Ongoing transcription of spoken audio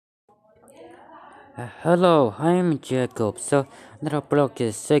Hello, I'm Jacob. So, another block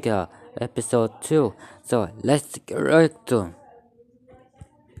is Saga, episode 2. So, let's get right to.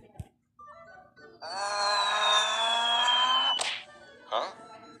 Huh?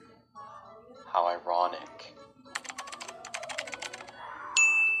 How ironic.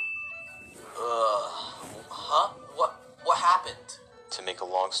 Huh? What happened? To make a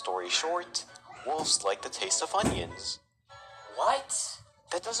long story short, wolves like the taste of onions. What?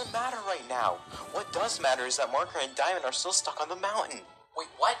 That doesn't matter right now. What does matter is that Marker and Diamond are still stuck on the mountain. Wait,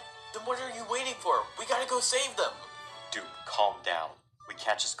 what? Then what are you waiting for? We gotta go save them. Dude, calm down. We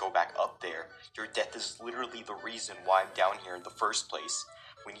can't just go back up there. Your death is literally the reason why I'm down here in the first place.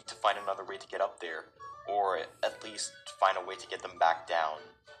 We need to find another way to get up there. Or at least find a way to get them back down.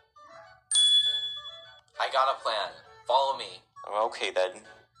 I got a plan. Follow me. Okay then.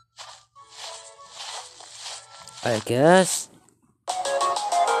 I guess.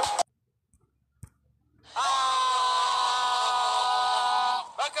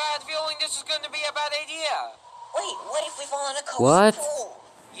 I got a feeling this is going to be a bad idea. Wait, what if we fall in a cozy What? pool?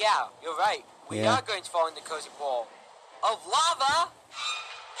 Yeah, you're right. We Yeah. are going to fall in the cozy pool of lava.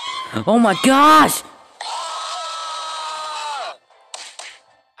 Oh my gosh!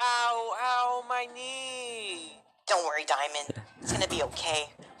 Ow, ow, my knee. Don't worry, Diamond. It's gonna be okay.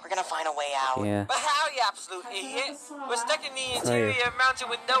 We're gonna find a way out. Yeah. But how, you absolute idiot? We're stuck in the interior mountain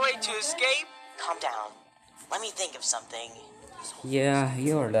with no way to escape. Calm down. Let me think of something. Yeah,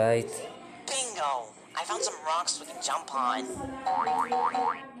 you're right. Bingo! I found some rocks we can jump on.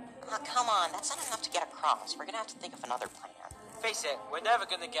 Oh, come on. That's not enough to get across. We're gonna have to think of another plan. Face it, we're never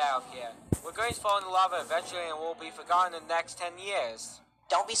going to get out of here. We're going to fall in the lava eventually and we'll be forgotten in the next 10 years.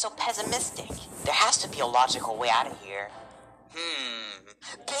 Don't be so pessimistic. There has to be a logical way out of here.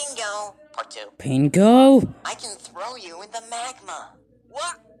 Bingo! Part 2. Pingo? I can throw you in the magma.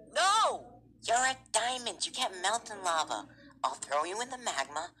 What? No! You're a diamond. You can't melt in lava. I'll throw you in the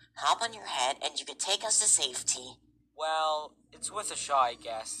magma, hop on your head, and you can take us to safety. Well, it's worth a shot, I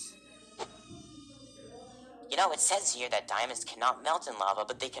guess. You know, it says here that diamonds cannot melt in lava,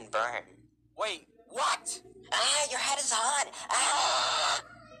 but they can burn. Wait, what? Ah, your head is hot. Ah!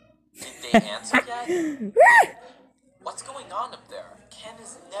 Did they answer yet? What's going on up there? Ken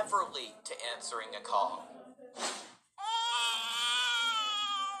is never late to answering a call.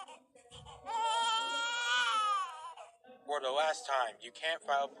 For the last time, you can't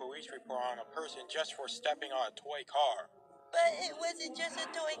file a police report on a person just for stepping on a toy car. But it wasn't just a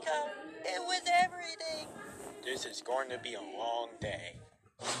toy car. It was everything. This is going to be a long day.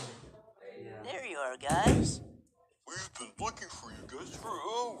 There you are, guys. We've been looking for you guys for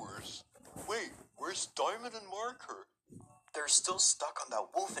hours. Wait, where's Diamond and Marker? They're still stuck on that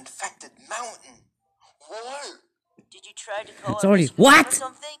wolf-infected mountain. What? Did you try to call Sorry, a rescue what? or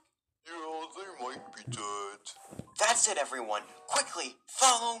something? Yeah, they might be dead. That's it, everyone. Quickly,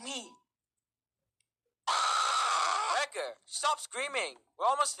 follow me. Wrecker, stop screaming. We're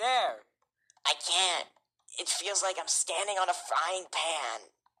almost there. I can't. It feels like I'm standing on a frying pan.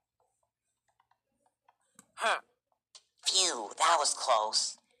 Huh. Phew, that was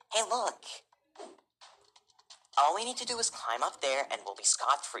close. Hey, look. All we need to do is climb up there and we'll be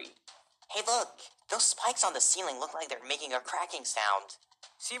scot-free. Hey, look. Those spikes on the ceiling look like they're making a cracking sound.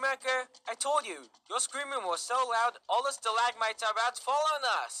 See, Wrecker? I told you. Your screaming was so loud, all the stalagmites are about to fall on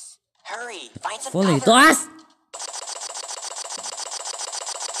us. Hurry, find some Fully cover. glass?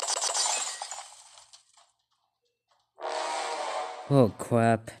 Oh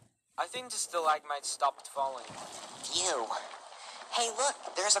crap. I think the stalagmites stopped falling. Phew. Hey, look.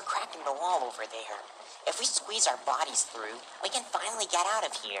 There's a crack in the wall over there. If we squeeze our bodies through, we can finally get out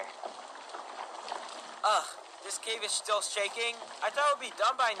of here. Ugh, this cave is still shaking. I thought it would be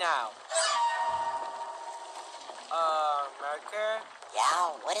done by now. Merker?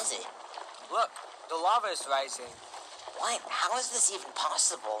 Yeah, what is it? Look, the lava is rising. What? How is this even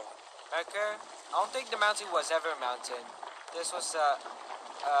possible? Merker, I don't think the mountain was ever a mountain. This was A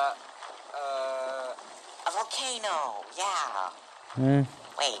volcano. Yeah.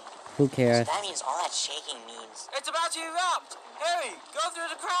 Wait. Who So cares? that means all that shaking means... it's about to erupt. Hurry, go through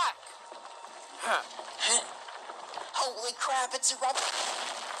the crack. Huh. Holy crap, it's erupting!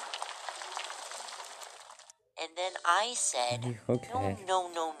 And then I said, Okay. No.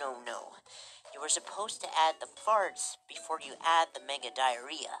 You were supposed to add the farts before you add the mega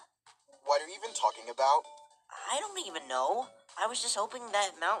diarrhea. What are you even talking about? I don't even know. I was just hoping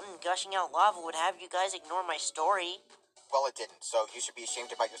that mountain gushing out lava would have you guys ignore my story. Well, it didn't, so you should be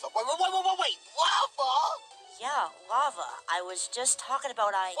ashamed about yourself. Wait! Lava? Yeah, lava. I was just talking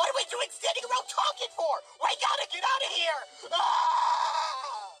about What are we doing standing around talking for? We gotta get out of here!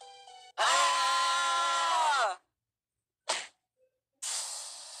 Ah!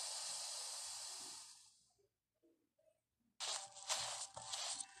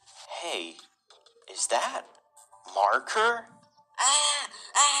 that? Marker?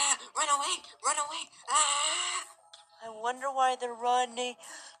 Run away, run away, I wonder why they're running.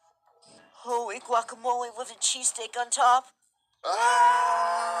 Holy guacamole with a cheesesteak on top. We're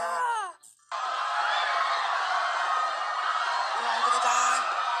all gonna die.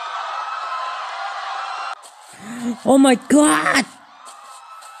 Oh my god!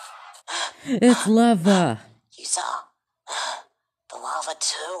 It's lava! You saw the lava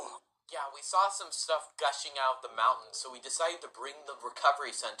too. Yeah, we saw some stuff gushing out of the mountain, so we decided to bring the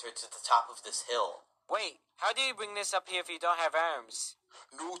recovery center to the top of this hill. Wait, how do you bring this up here if you don't have arms?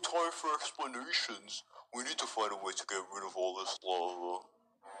 No time for explanations. We need to find a way to get rid of all this lava.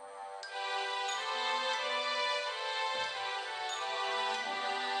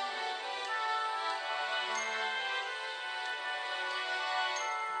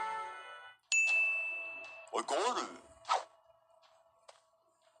 I got it!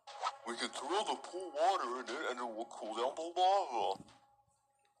 We can throw the pool water in it and it will cool down the lava.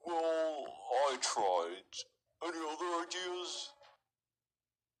 Well, I tried. Any other ideas?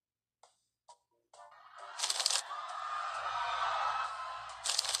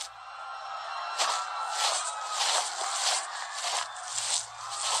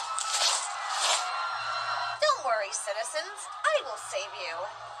 Don't worry, citizens. I will save you.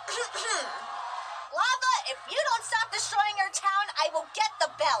 Lava, if you don't stop destroying our town, I will get the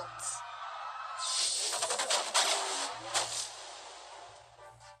belt.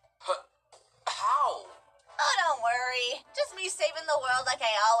 How? Oh, don't worry. Just me saving the world like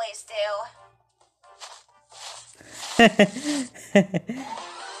I always do.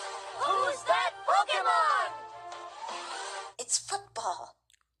 Who's that Pokemon? It's football.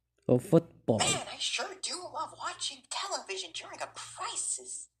 Oh, football. Man, I sure do love watching television during a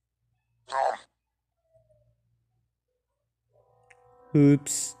crisis.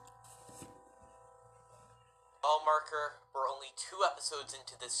 Oops. Oh, Marker, we're only 2 episodes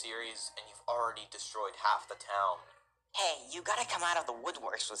into this series, and you've already destroyed half the town. Hey, you gotta come out of the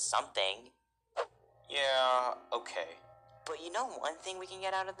woodworks with something. Yeah, okay. But you know one thing we can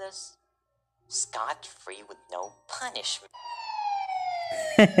get out of this? Scot-free with no punishment.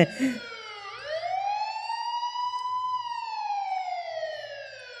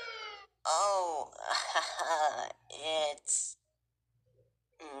 Oh, it's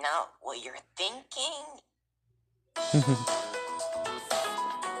not what you're thinking.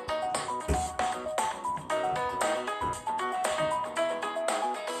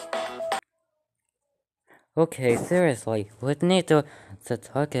 Okay, seriously, we need to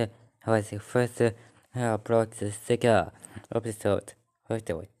talk about the first Brock the Saga episode.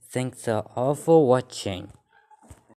 Okay, thanks all for watching.